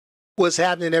What's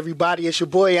happening, everybody? It's your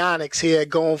boy Onyx here,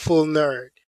 Going Full Nerd.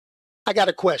 I got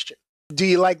a question. Do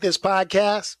you like this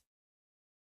podcast?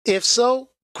 If so,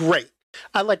 great.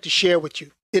 I'd like to share with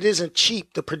you. It isn't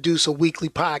cheap to produce a weekly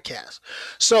podcast,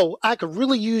 so I could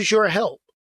really use your help.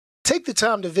 Take the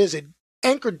time to visit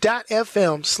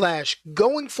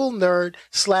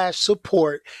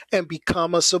anchor.fm/goingfullnerd/support and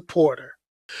become a supporter.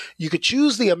 You could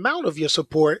choose the amount of your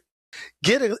support,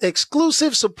 get an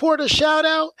exclusive supporter shout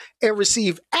out, and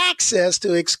receive access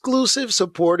to exclusive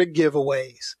supporter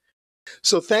giveaways.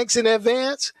 So thanks in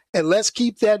advance, and let's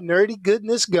keep that nerdy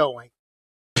goodness going.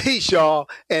 Peace, y'all,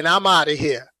 and I'm out of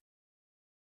here.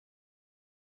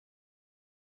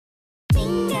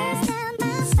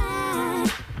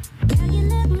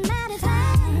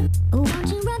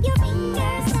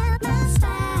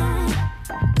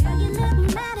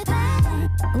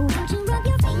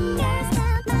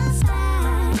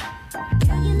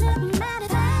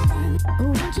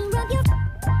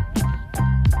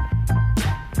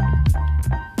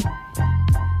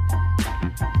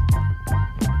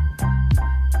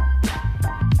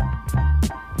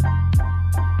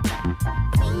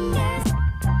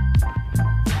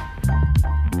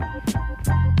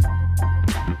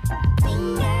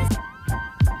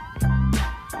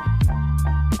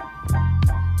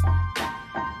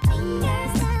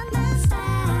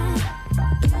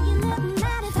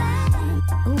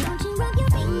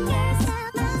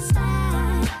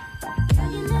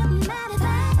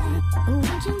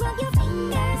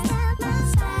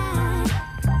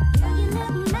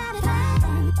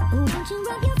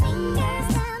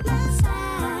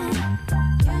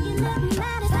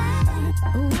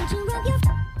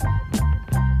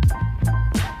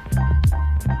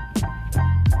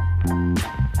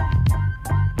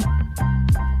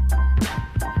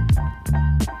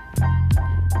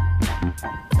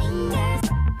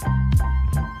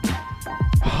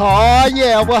 Oh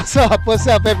yeah, what's up? What's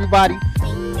up, everybody?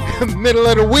 Middle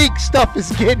of the week, stuff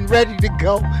is getting ready to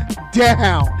go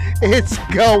down. It's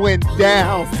going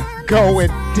down.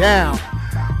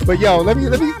 But yo, let me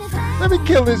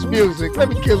kill this music. Let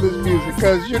me kill this music,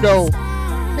 cause you know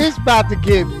it's about to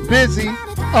get busy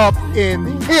up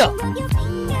in here.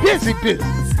 Busy.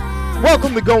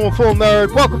 Welcome to Going Full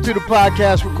Nerd. Welcome to the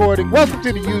podcast recording. Welcome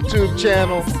to the YouTube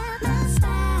channel.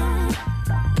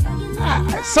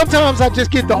 Sometimes I just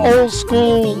get the old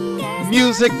school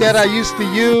music that I used to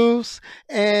use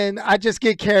and I just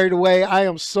get carried away. I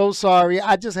am so sorry.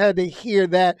 I just had to hear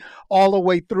that all the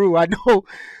way through. I know,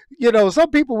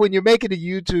 some people, when you're making a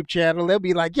YouTube channel, they'll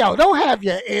be like, yo, don't have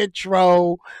your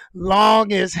intro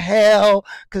long as hell,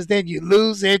 because then you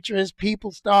lose interest.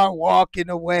 People start walking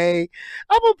away.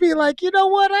 I'm going to be like, you know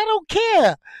what? I don't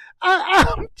care.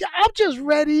 I'm just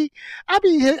ready. I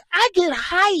get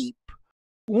hype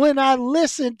when I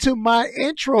listen to my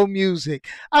intro music.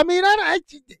 I mean, that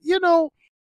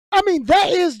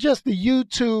is just a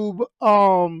YouTube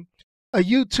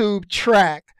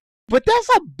track, but that's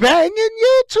a banging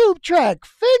YouTube track.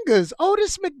 Fingers,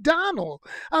 Otis McDonald.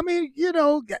 I mean, he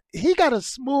got a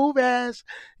smooth ass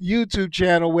YouTube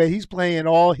channel where he's playing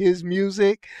all his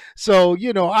music. So,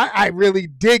 I really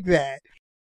dig that.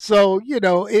 So,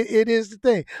 it is the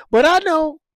thing. But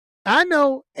I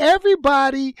know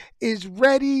everybody is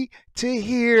ready to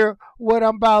hear what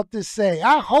I'm about to say.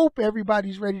 I hope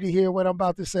everybody's ready to hear what I'm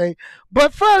about to say.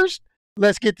 But first,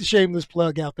 let's get the shameless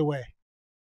plug out the way.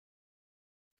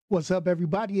 What's up,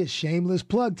 everybody? It's shameless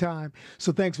plug time.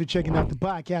 So thanks for checking out the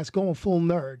podcast, Going Full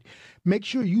Nerd. Make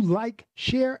sure you like,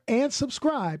 share, and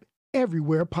subscribe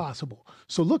everywhere possible.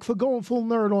 So look for Going Full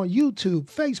Nerd on YouTube,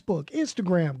 Facebook,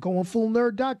 Instagram,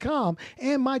 goingfullnerd.com,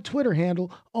 and my Twitter handle,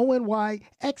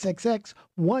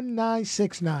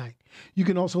 ONYXXX1969. You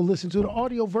can also listen to the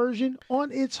audio version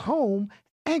on its home,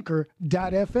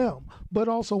 anchor.fm, but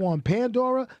also on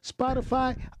Pandora,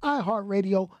 Spotify,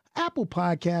 iHeartRadio, Apple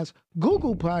Podcasts,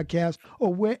 Google Podcasts,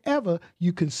 or wherever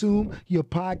you consume your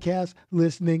podcast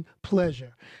listening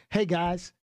pleasure. Hey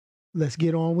guys, let's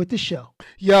get on with the show.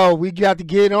 Yo, we got to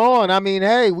get on. I mean,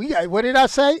 hey, what did I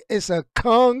say? It's a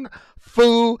Kung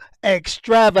Fu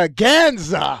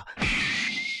extravaganza.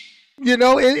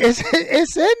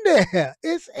 It's in there.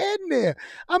 It's in there.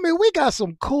 I mean, we got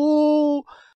some cool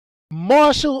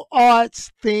martial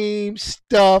arts themed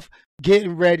stuff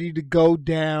getting ready to go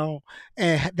down,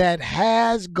 and that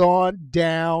has gone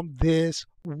down this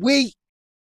week.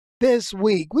 I'm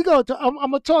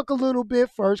gonna talk a little bit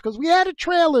first because we had a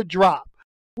trailer drop.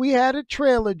 We had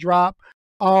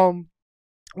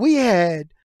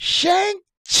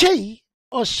Shang-Chi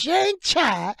or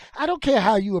Shang-Chi. I don't care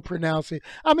how you would pronounce it.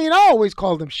 I mean, I always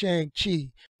call them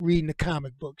Shang-Chi reading the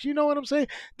comic books. You know what I'm saying?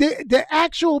 The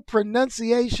actual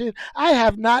pronunciation, I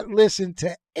have not listened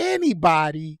to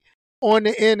anybody on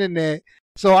the internet.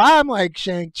 So I'm like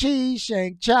Shang-Chi,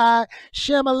 Shang-Chi,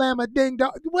 Shamalama Ding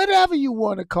Dong, whatever you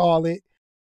want to call it.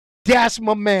 That's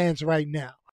my man's right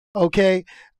now. Okay?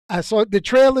 I saw the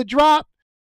trailer drop.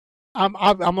 I'm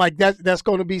like that's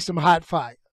going to be some hot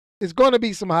fire. It's going to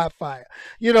be some hot fire.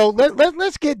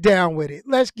 Let's get down with it.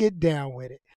 Let's get down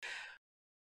with it.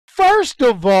 First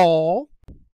of all,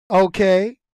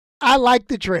 okay, I like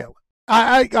the trailer.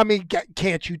 I mean,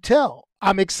 can't you tell?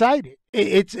 I'm excited.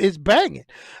 It's banging,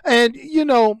 and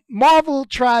Marvel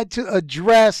tried to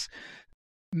address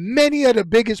many of the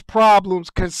biggest problems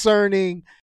concerning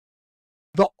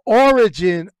the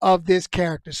origin of this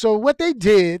character. So what they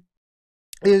did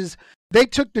is they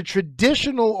took the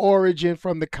traditional origin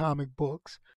from the comic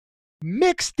books,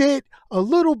 mixed it a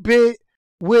little bit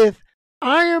with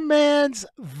Iron Man's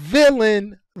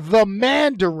villain, the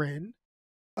Mandarin,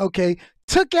 okay,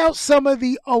 took out some of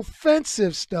the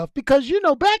offensive stuff because,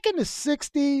 back in the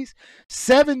 60s,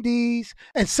 70s,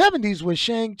 and 70s when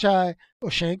Shang-Chi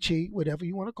or Shang-Chi, whatever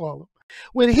you want to call him,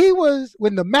 when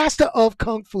the master of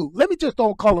Kung Fu, let me just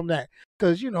don't call him that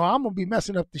because, I'm going to be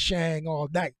messing up the Shang all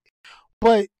night.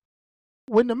 But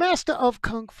when the master of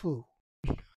Kung Fu,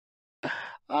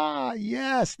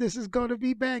 yes, this is going to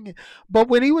be banging. But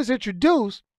when he was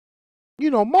introduced,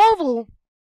 Marvel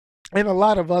and a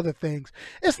lot of other things,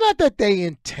 it's not that they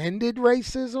intended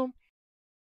racism.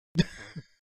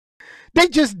 They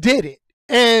just did it.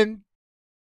 And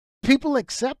people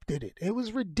accepted it. It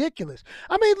was ridiculous.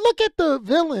 I mean, look at the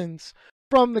villains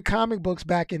from the comic books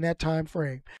back in that time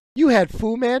frame. You had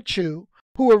Fu Manchu,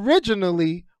 who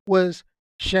originally was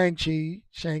Shang-Chi,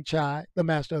 the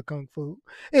master of Kung Fu.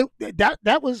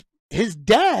 That was his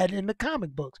dad in the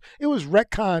comic books. It was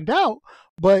retconned out,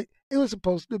 but it was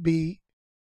supposed to be,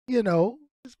 it's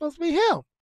supposed to be him.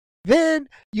 Then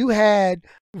you had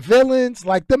villains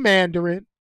like the Mandarin,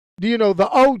 the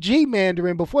OG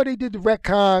Mandarin, before they did the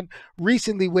retcon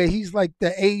recently where he's like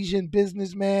the Asian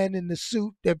businessman in the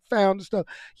suit that found the stuff.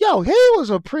 Yo, he was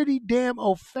a pretty damn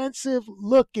offensive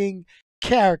looking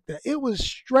character. It was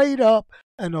straight up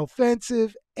an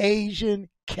offensive Asian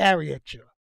caricature.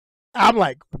 I'm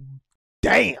like,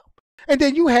 damn. And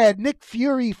then you had Nick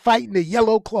Fury fighting the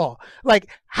Yellow Claw. Like,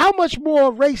 how much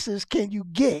more racist can you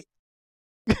get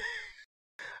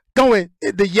going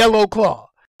the Yellow Claw?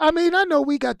 I mean, I know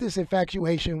we got this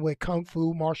infatuation with Kung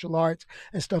Fu, martial arts,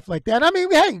 and stuff like that. I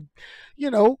mean, hey,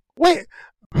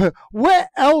 where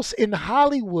else in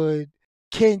Hollywood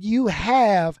can you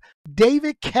have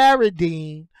David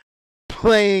Carradine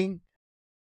playing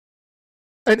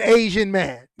an Asian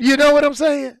man? You know what I'm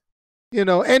saying?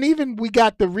 And even we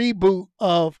got the reboot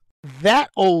of that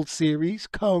old series,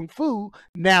 Kung Fu,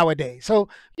 nowadays. So,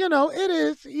 it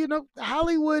is,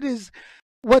 Hollywood is,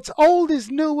 what's old is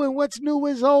new and what's new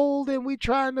is old, and we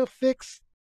trying to fix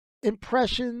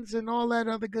impressions and all that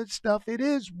other good stuff. It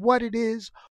is what it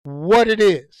is, what it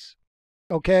is.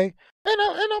 Okay? And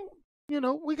I'm,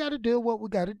 we got to do what we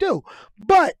got to do.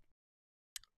 But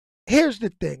here's the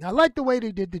thing. I like the way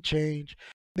they did the change.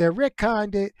 They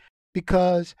retconned it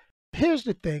because here's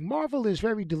the thing. Marvel is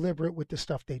very deliberate with the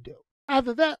stuff they do.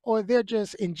 Either that or they're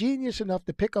just ingenious enough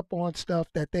to pick up on stuff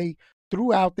that they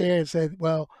threw out there and said,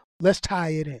 well, let's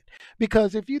tie it in.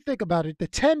 Because if you think about it, the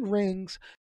 10 Rings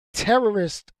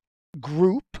terrorist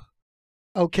group,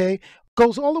 okay,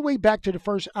 goes all the way back to the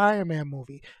first Iron Man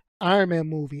movie,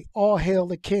 All Hail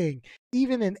the King.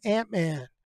 Even in Ant-Man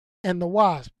and the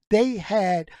Wasp, they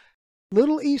had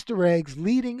little Easter eggs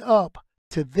leading up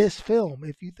to this film,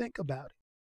 if you think about it.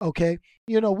 Okay,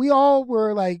 we all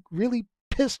were like really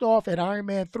pissed off at Iron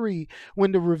Man 3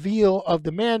 when the reveal of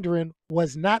the Mandarin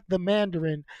was not the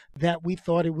Mandarin that we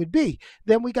thought it would be.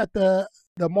 Then we got the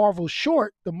Marvel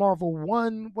short, the Marvel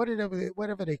one,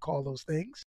 whatever they call those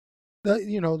things,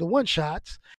 the one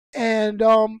shots, and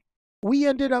we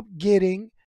ended up getting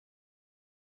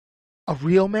a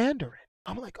real Mandarin.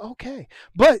 I'm like, okay,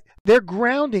 but they're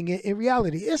grounding it in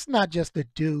reality. It's not just a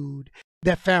dude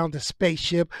that found a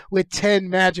spaceship with 10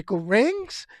 magical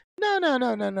rings.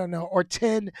 No. Or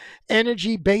 10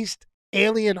 energy-based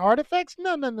alien artifacts.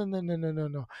 No.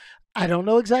 I don't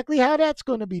know exactly how that's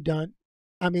going to be done.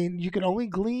 I mean, you can only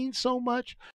glean so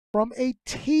much from a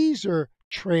teaser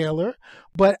trailer,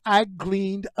 but I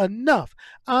gleaned enough.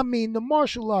 I mean, the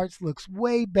martial arts looks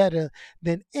way better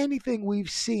than anything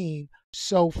we've seen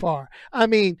so far. I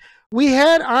mean, we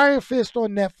had Iron Fist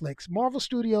on Netflix. Marvel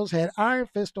Studios had Iron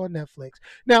Fist on Netflix.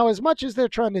 Now, as much as they're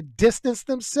trying to distance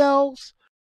themselves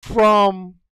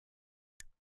from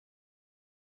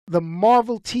the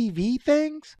Marvel TV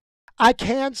things, I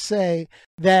can say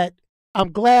that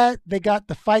I'm glad they got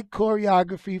the fight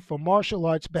choreography for martial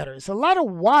arts better. It's a lot of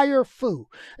wire fu.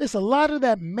 It's a lot of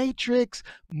that Matrix,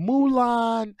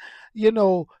 Mulan,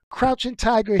 Crouching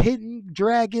Tiger, Hidden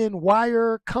Dragon,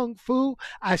 wire kung fu.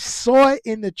 I saw it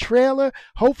in the trailer.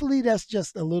 Hopefully, that's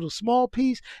just a little small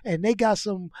piece. And they got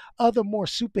some other more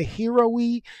superhero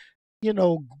y, you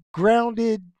know,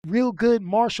 grounded, real good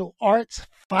martial arts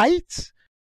fights,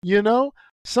 you know,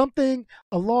 something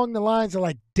along the lines of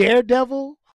like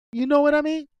Daredevil, you know what I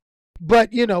mean? But,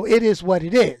 it is what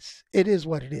it is. It is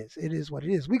what it is. It is what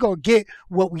it is. We're going to get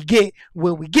what we get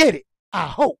when we get it, I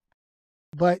hope.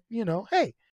 But,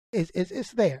 hey,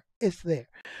 it's there. It's there.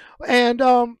 And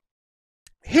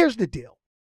here's the deal.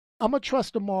 I'm going to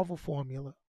trust the Marvel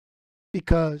formula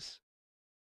because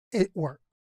it worked.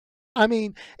 I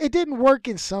mean, it didn't work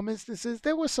in some instances.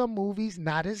 There were some movies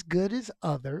not as good as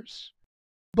others,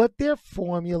 but their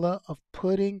formula of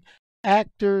putting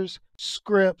actors,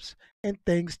 scripts, and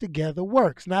things together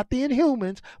works. Not the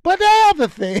Inhumans, but the other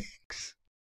things.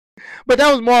 But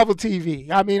that was Marvel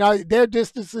TV. I mean, they're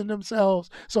distancing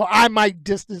themselves, so I might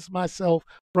distance myself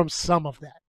from some of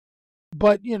that.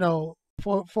 But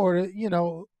for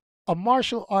a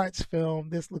martial arts film,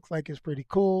 this looks like it's pretty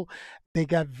cool. They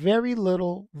got very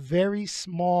little, very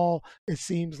small. It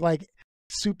seems like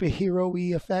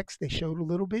superhero-y effects. They showed a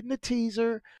little bit in the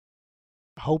teaser,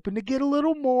 hoping to get a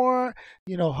little more,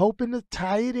 hoping to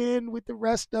tie it in with the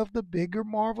rest of the bigger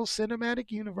Marvel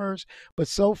Cinematic Universe. But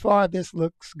so far, this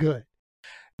looks good.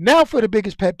 Now for the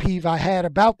biggest pet peeve I had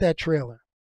about that trailer,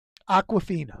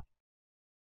 Aquafina.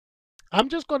 I'm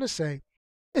just going to say,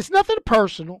 it's nothing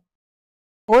personal,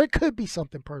 or it could be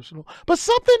something personal, but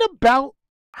something about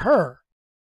her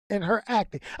and her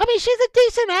acting. I mean, she's a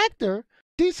decent actor,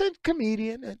 decent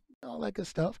comedian, and all that good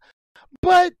stuff.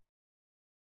 But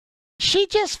she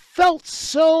just felt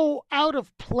so out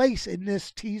of place in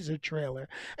this teaser trailer.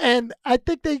 And I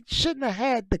think they shouldn't have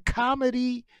had the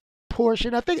comedy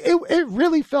portion. I think it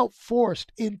really felt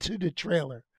forced into the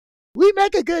trailer. We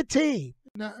make a good team.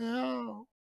 No,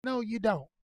 you don't.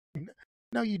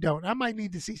 No, you don't. I might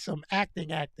need to see some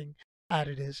acting out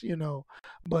of this,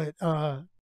 But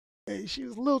she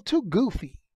was a little too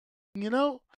goofy,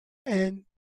 And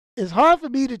it's hard for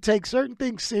me to take certain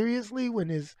things seriously when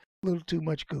there's a little too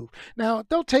much goof. Now,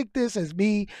 don't take this as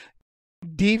me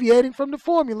deviating from the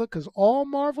formula, because all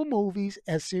Marvel movies,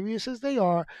 as serious as they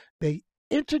are, they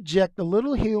interject a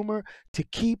little humor to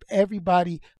keep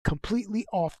everybody completely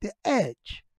off the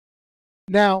edge.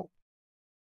 Now,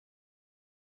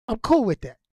 I'm cool with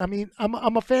that. I mean,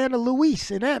 I'm a fan of Luis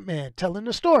and Ant-Man telling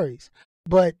the stories.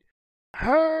 But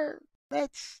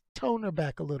let's tone her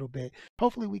back a little bit.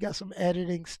 Hopefully we got some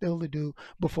editing still to do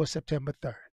before September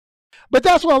 3rd. But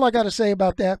that's all I got to say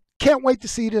about that. Can't wait to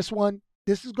see this one.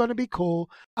 This is going to be cool.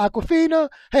 Aquafina,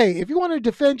 hey, if you want to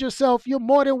defend yourself, you're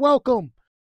more than welcome.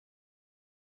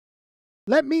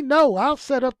 Let me know. I'll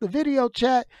set up the video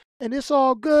chat and it's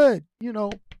all good.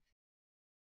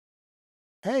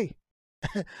 Hey,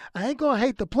 I ain't going to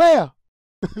hate the player.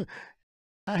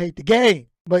 I hate the game.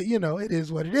 But, it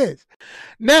is what it is.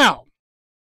 Now,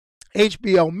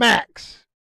 HBO Max.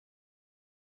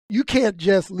 You can't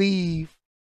just leave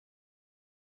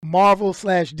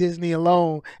Marvel/Disney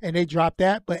alone and they dropped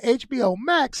that. But HBO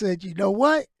Max said, you know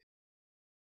what?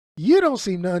 You don't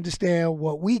seem to understand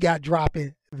what we got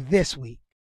dropping this week.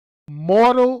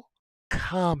 Mortal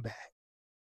Kombat.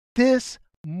 This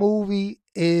movie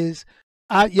is,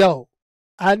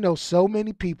 I know so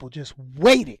many people just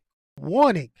waiting,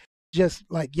 wanting, just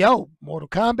like, Mortal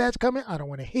Kombat's coming. I don't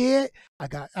want to hear it.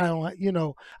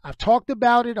 I've talked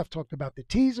about it. I've talked about the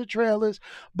teaser trailers.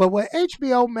 But what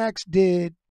HBO Max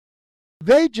did,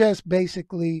 they just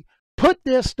basically put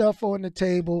their stuff on the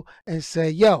table and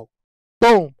say,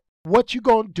 boom, what you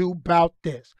gonna do about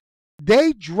this?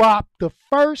 They dropped the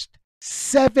first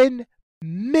 7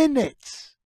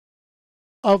 minutes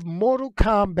of Mortal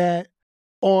Kombat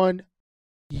on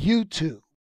YouTube.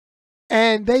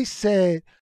 And they said,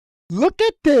 look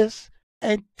at this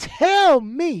and tell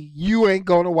me you ain't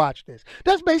going to watch this.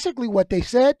 That's basically what they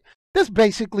said. That's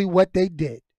basically what they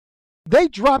did. They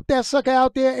dropped that sucker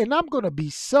out there, and I'm going to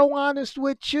be so honest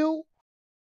with you.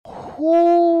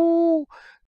 I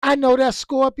know that's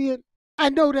Scorpion. I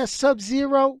know that's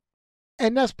Sub-Zero.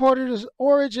 And that's part of the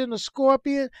origin of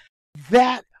Scorpion.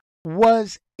 That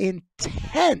was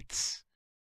intense.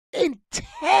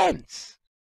 Intense.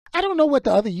 I don't know what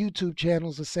the other YouTube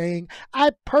channels are saying.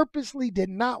 I purposely did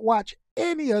not watch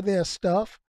any of their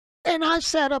stuff. And I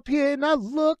sat up here and I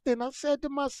looked and I said to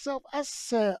myself,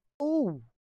 ooh,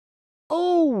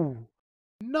 Oh,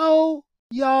 no,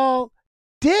 y'all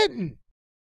didn't.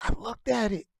 I looked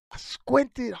at it. I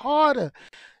squinted harder.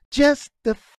 Just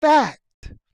the fact,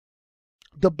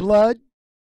 the blood,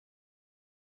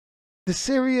 the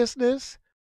seriousness,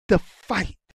 the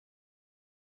fight,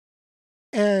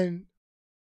 and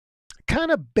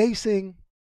kind of basing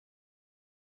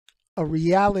a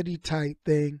reality type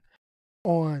thing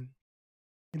on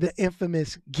the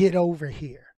infamous Get Over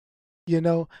Here,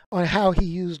 on how he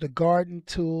used a garden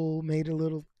tool, made a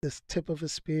little, this tip of a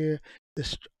spear.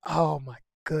 Oh my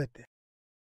goodness.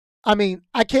 I mean,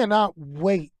 I cannot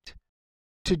wait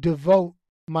to devote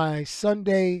my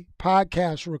Sunday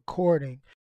podcast recording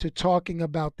to talking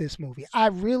about this movie. I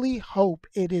really hope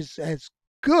it is as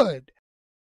good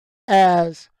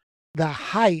as the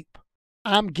hype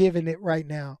I'm giving it right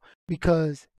now,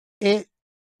 because it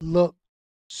looked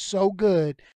so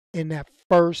good in that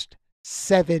first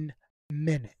 7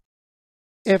 minutes.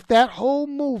 If that whole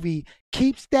movie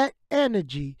keeps that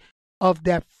energy of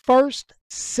that first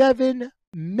 7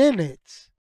 minutes,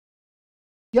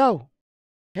 yo,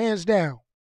 hands down,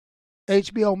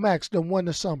 HBO Max done won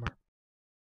the summer.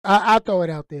 I'll throw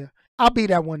it out there. I'll be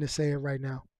that one to say it right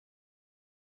now.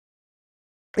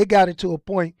 It got it to a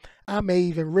point I may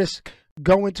even risk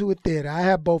going to a theater. I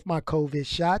have both my COVID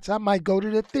shots. I might go to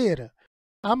the theater.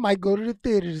 I might go to the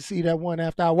theater to see that one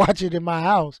after I watch it in my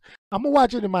house. I'm going to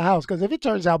watch it in my house, because if it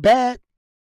turns out bad,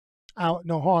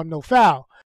 no harm, no foul.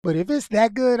 But if it's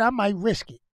that good, I might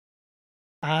risk it.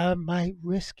 I might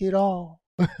risk it all.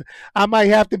 I might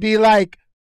have to be like,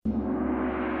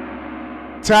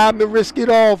 time to risk it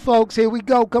all, folks. Here we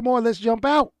go. Come on, let's jump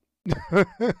out.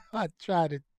 I try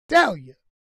to tell you.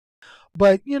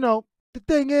 But, the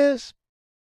thing is,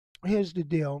 here's the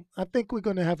deal. I think we're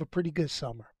going to have a pretty good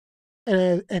summer,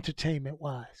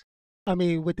 entertainment-wise. I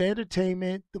mean, with the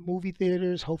entertainment, the movie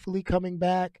theaters hopefully coming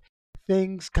back,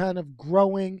 things kind of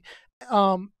growing,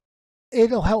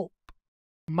 it'll help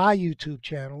my YouTube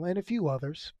channel and a few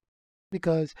others,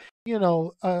 because,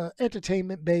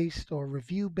 entertainment-based or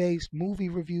review-based, movie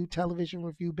review, television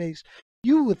review-based,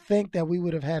 you would think that we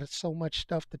would have had so much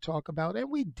stuff to talk about, and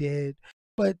we did.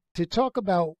 But to talk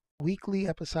about weekly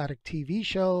episodic TV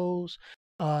shows,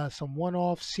 some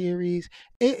one-off series,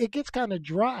 it gets kind of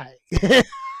dry.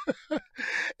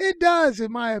 It does,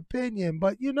 in my opinion.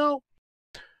 But,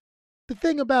 the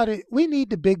thing about it, we need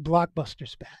the big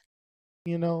blockbusters back.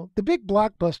 The big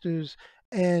blockbusters,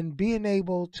 and being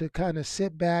able to kind of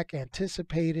sit back,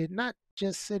 anticipate it, not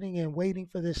just sitting and waiting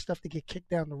for this stuff to get kicked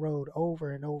down the road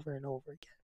over and over and over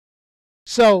again.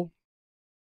 So,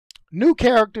 new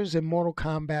characters in Mortal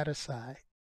Kombat aside,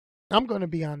 I'm going to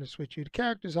be honest with you. The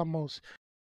characters I'm most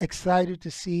excited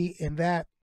to see, in that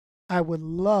I would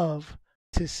love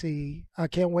to see, I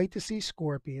can't wait to see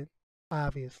Scorpion,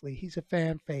 obviously. He's a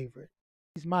fan favorite.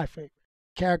 He's my favorite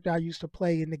character. I used to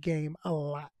play in the game a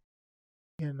lot.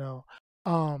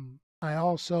 I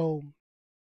also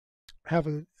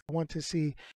want to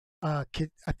see, I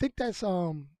think that's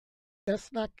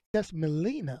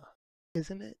Melina,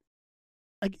 isn't it?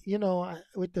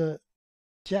 With the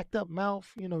jacked up mouth,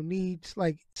 needs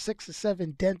like 6 or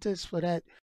 7 dentists for that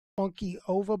funky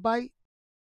overbite.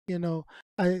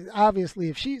 Obviously,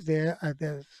 if she's there,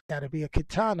 there's got to be a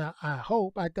Katana, I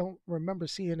hope. I don't remember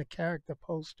seeing a character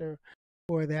poster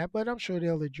for that, but I'm sure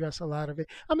they'll address a lot of it.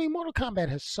 I mean, Mortal Kombat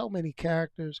has so many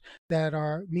characters that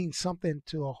mean something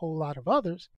to a whole lot of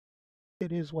others.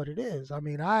 It is what it is. I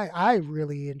mean, I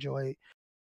really enjoy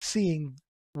seeing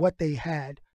what they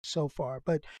had so far.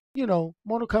 But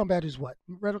Mortal Kombat is what?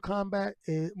 Mortal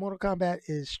Kombat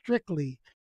is strictly,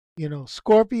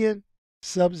 Scorpion,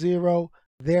 Sub-Zero,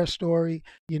 their story.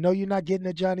 You're not getting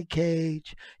a Johnny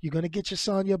Cage. You're gonna get your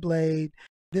Sonya Blade.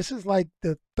 This is like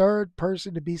the third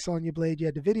person to be Sonya Blade. You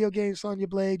had the video game Sonya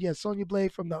Blade. You had Sonya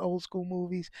Blade from the old school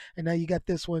movies, and now you got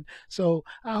this one. So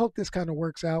I hope this kind of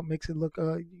works out, makes it look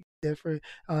different.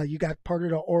 You got part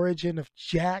of the origin of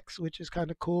Jax, which is kind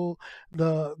of cool.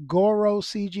 The Goro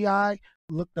CGI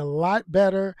looked a lot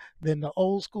better than the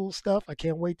old school stuff. I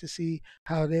can't wait to see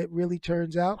how that really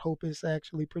turns out. Hope it's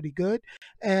actually pretty good.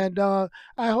 And I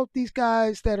hope these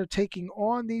guys that are taking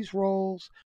on these roles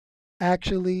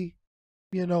actually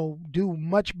do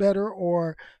much better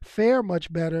or fare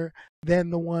much better than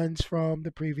the ones from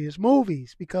the previous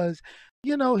movies. Because,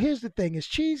 here's the thing, as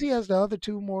cheesy as the other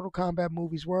 2 Mortal Kombat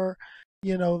movies were,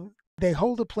 they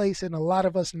hold a place in a lot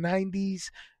of us 90s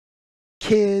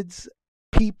kids,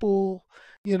 people,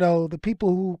 the people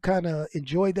who kind of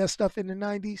enjoyed that stuff in the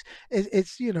 90s.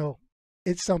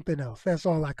 It's something else. That's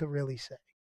all I could really say.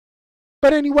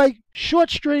 But anyway, short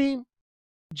stream,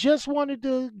 just wanted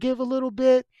to give a little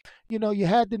bit. You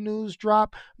had the news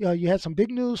drop. You had some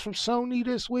big news from Sony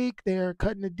this week. They're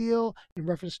cutting the deal in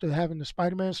reference to having the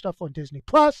Spider-Man stuff on Disney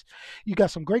Plus. You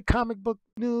got some great comic book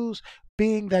news,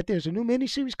 being that there's a new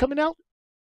miniseries coming out,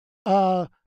 and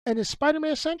it's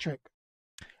Spider-Man centric.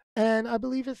 And I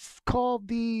believe it's called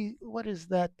what is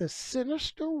that? The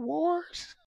Sinister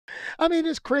Wars? I mean,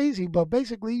 it's crazy, but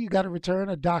basically you got to return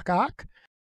a Doc Ock,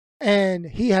 and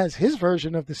he has his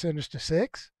version of the Sinister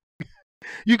Six.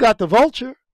 You got the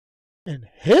Vulture and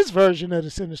his version of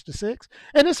the Sinister Six,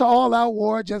 and it's an all-out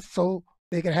war just so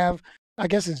they can have, I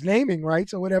guess, his naming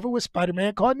rights or whatever, with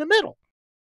Spider-Man caught in the middle.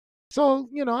 So,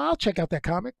 I'll check out that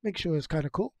comic, make sure it's kind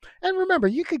of cool. And remember,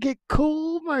 you could get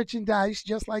cool merchandise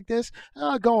just like this.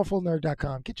 Go on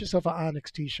fullnerd.com. Get yourself an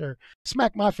Onyx t-shirt.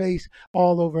 Smack my face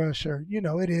all over a shirt.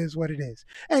 It is what it is.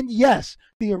 And yes,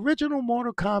 the original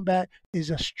Mortal Kombat is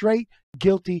a straight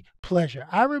guilty pleasure.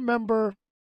 I remember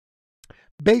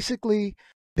basically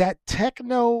that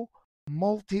techno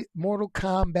Mortal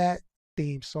Kombat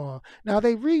theme song. Now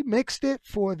they remixed it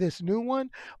for this new one,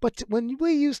 but when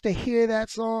we used to hear that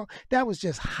song, that was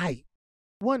just hype.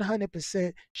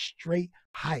 100% straight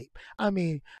hype. I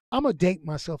mean, I'm gonna date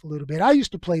myself a little bit. I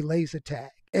used to play laser tag,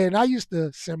 and I used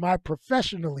to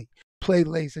semi-professionally play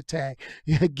laser tag.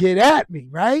 Get at me,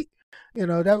 right?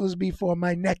 That was before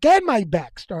my neck and my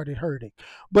back started hurting.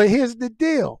 But here's the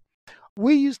deal.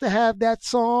 We used to have that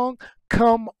song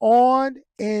come on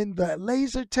in the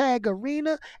laser tag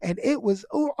arena, and it was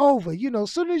over.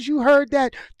 As soon as you heard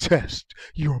that, test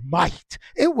your might,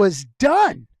 it was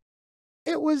done.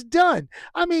 It was done.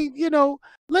 I mean,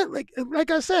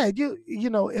 like I said,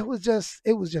 it was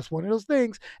just one of those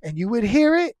things, and you would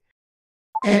hear it,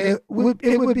 and it would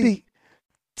be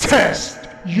test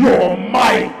your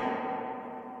might,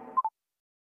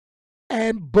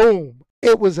 and boom,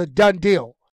 it was a done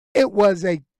deal. It was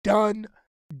a done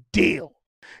deal.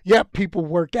 Yep, people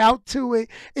work out to it.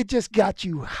 It just got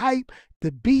you hype.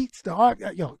 The beats, the art,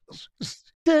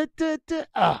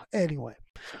 anyway.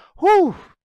 Whew.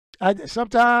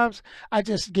 Sometimes I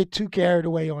just get too carried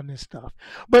away on this stuff.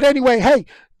 But anyway, hey,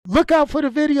 look out for the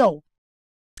video.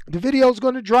 The video is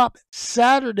going to drop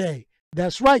Saturday.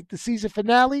 That's right, the season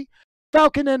finale,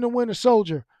 Falcon and the Winter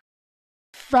Soldier.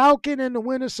 Falcon and the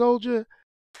Winter Soldier,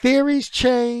 theories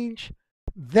change.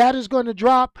 That is going to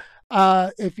drop.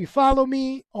 If you follow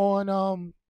me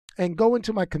on and go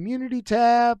into my community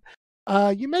tab,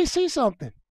 you may see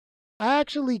something. I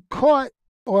actually caught,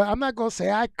 or I'm not going to say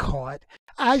I caught,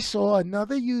 I saw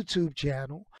another YouTube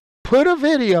channel put a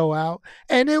video out,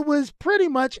 and it was pretty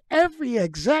much every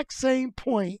exact same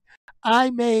point I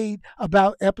made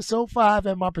about episode 5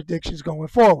 and my predictions going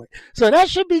forward. So that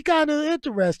should be kind of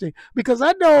interesting, because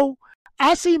I know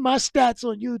I see my stats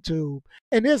on YouTube,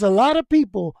 and there's a lot of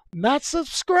people not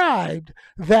subscribed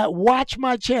that watch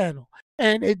my channel.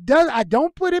 And I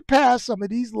don't put it past some of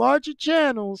these larger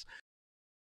channels,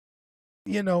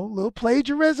 little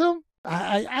plagiarism.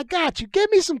 I got you. Give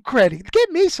me some credit. Give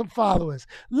me some followers.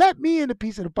 Let me in a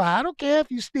piece of the pie. I don't care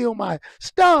if you steal my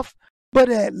stuff, but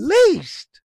at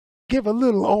least give a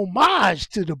little homage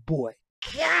to the boy.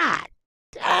 God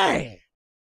dang.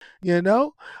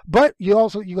 But you're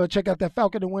going to check out that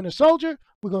Falcon and Winter Soldier.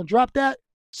 We're going to drop that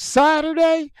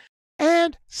Saturday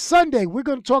and Sunday. We're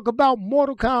going to talk about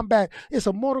Mortal Kombat. It's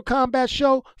a Mortal Kombat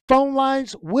show. Phone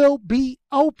lines will be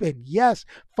open. Yes,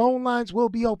 phone lines will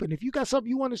be open. If you got something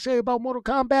you want to say about Mortal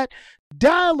Kombat,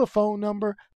 dial the phone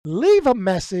number, leave a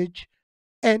message,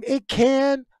 and it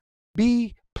can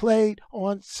be played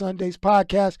on Sunday's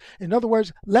podcast. In other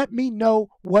words, let me know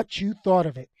what you thought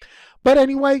of it. But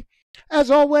anyway, as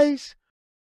always,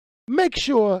 make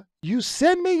sure you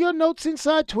send me your notes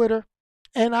inside Twitter,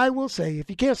 and I will say, if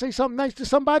you can't say something nice to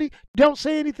somebody, don't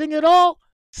say anything at all.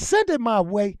 Send it my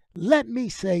way. Let me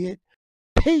say it.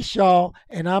 Peace, y'all,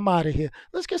 and I'm out of here.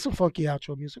 Let's get some funky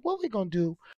outro music. What are we going to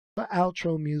do for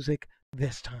outro music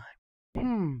this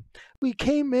time? We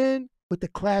came in with the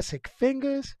classic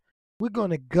fingers. We're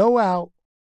going to go out.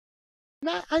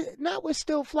 Not with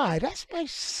Still Fly. That's my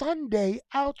Sunday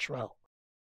outro.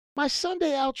 My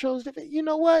Sunday outro is different. You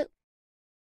know what?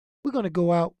 We're going to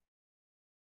go out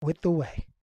with The Way.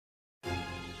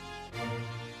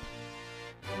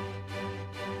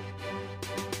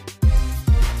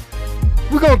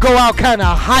 We're going to go out kind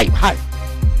of hype.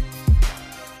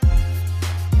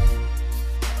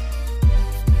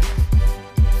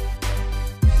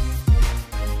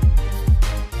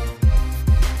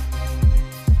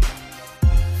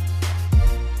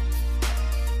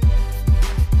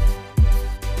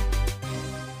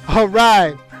 All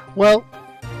right. Well,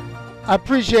 I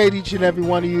appreciate each and every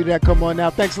one of you that come on now.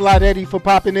 Thanks a lot, Eddie, for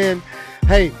popping in.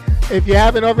 Hey, if you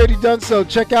haven't already done so,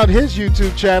 check out his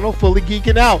YouTube channel, Fully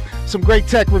Geeking Out. Some great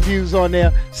tech reviews on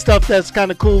there, stuff that's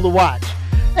kind of cool to watch.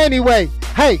 Anyway,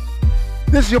 hey,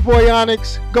 this is your boy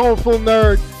Onyx, going full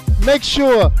nerd. Make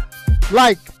sure,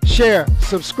 like, share,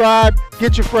 subscribe,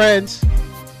 get your friends,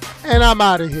 and I'm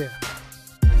out of here.